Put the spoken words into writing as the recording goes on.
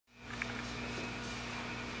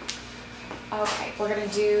Okay, we're going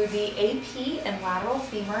to do the AP and lateral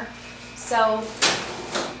femur. So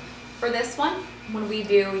for this one, when we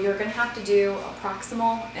do, you're going to have to do a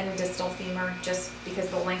proximal and a distal femur just because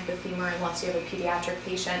the length of femur, unless you have a pediatric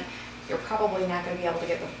patient, you're probably not going to be able to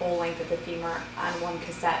get the full length of the femur on one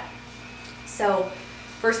cassette. So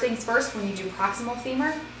first things first, when you do proximal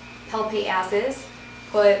femur, palpate as is,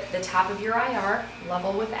 put the top of your IR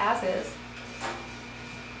level with as is.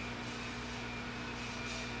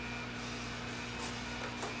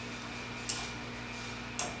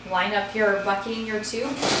 Line up your bucky and your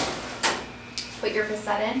tube, put your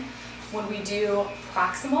cassette in. When we do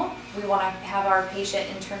proximal, we want to have our patient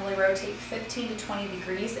internally rotate 15 to 20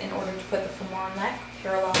 degrees in order to put the femoral neck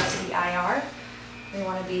parallel to the IR. We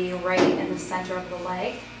want to be right in the center of the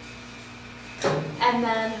leg. And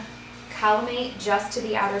then collimate just to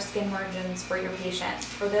the outer skin margins for your patient.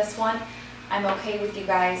 For this one, I'm okay with you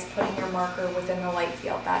guys putting your marker within the light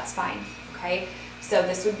field. That's fine, okay? So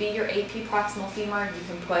this would be your AP proximal femur. You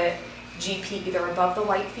can put GP either above the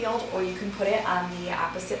light field or you can put it on the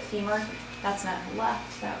opposite femur. That's not the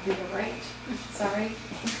left, that would be the right. Sorry.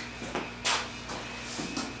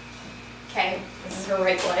 Okay, this is her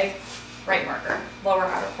right leg, right marker, lower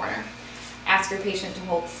outer corner. Ask your patient to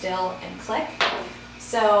hold still and click.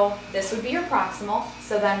 So this would be your proximal.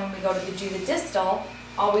 So then when we go to do the distal,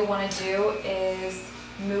 all we want to do is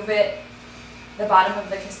move it, the bottom of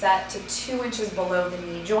the cassette, to 2 inches below the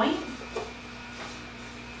knee joint.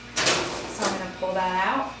 So I'm going to pull that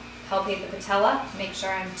out, palpate the patella, make sure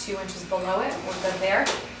I'm 2 inches below it. We're good there.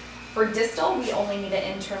 For distal, we only need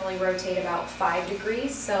to internally rotate about 5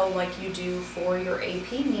 degrees. So like you do for your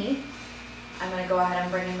AP knee, I'm going to go ahead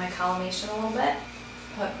and bring in my collimation a little bit,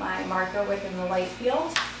 put my marker within the light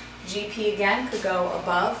field. GP again could go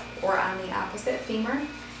above or on the opposite femur.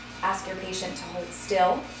 Ask your patient to hold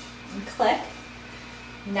still and click.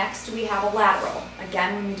 Next we have a lateral.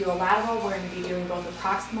 Again, when we do a lateral, we're going to be doing both a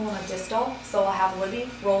proximal and a distal. So I'll have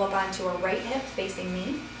Libby roll up onto her right hip facing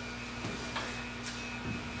me.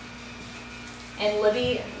 And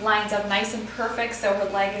Libby lines up nice and perfect so her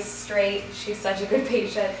leg is straight. She's such a good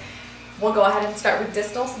patient. We'll go ahead and start with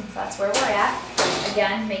distal since that's where we're at.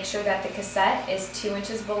 Again, make sure that the cassette is 2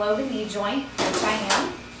 inches below the knee joint, which I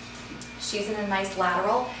am. She's in a nice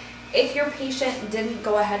lateral. If your patient didn't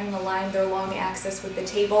go ahead and align their long axis with the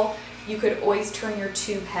table, you could always turn your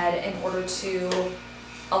tube head in order to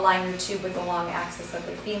align your tube with the long axis of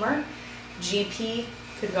the femur. GP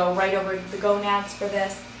could go right over the gonads for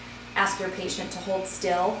this. Ask your patient to hold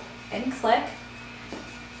still and click.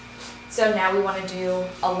 So now we want to do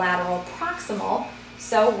a lateral proximal.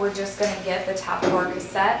 So we're just going to get the top of our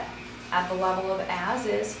cassette at the level of as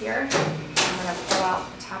is here. I'm going to pull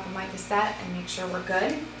out the top of my cassette and make sure we're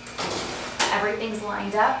good. Everything's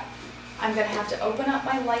lined up. I'm going to have to open up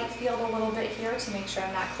my light field a little bit here to make sure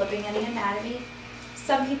I'm not clipping any anatomy.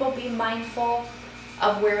 Some people be mindful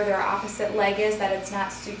of where their opposite leg is, that it's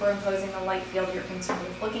not superimposing the light field you're concerned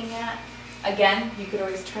with looking at. Again, you could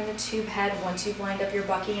always turn the tube head once you've lined up your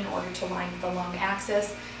bucky in order to line the long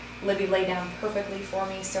axis. Libby lay down perfectly for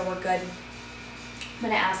me, so we're good. I'm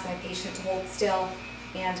going to ask my patient to hold still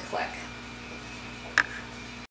and click.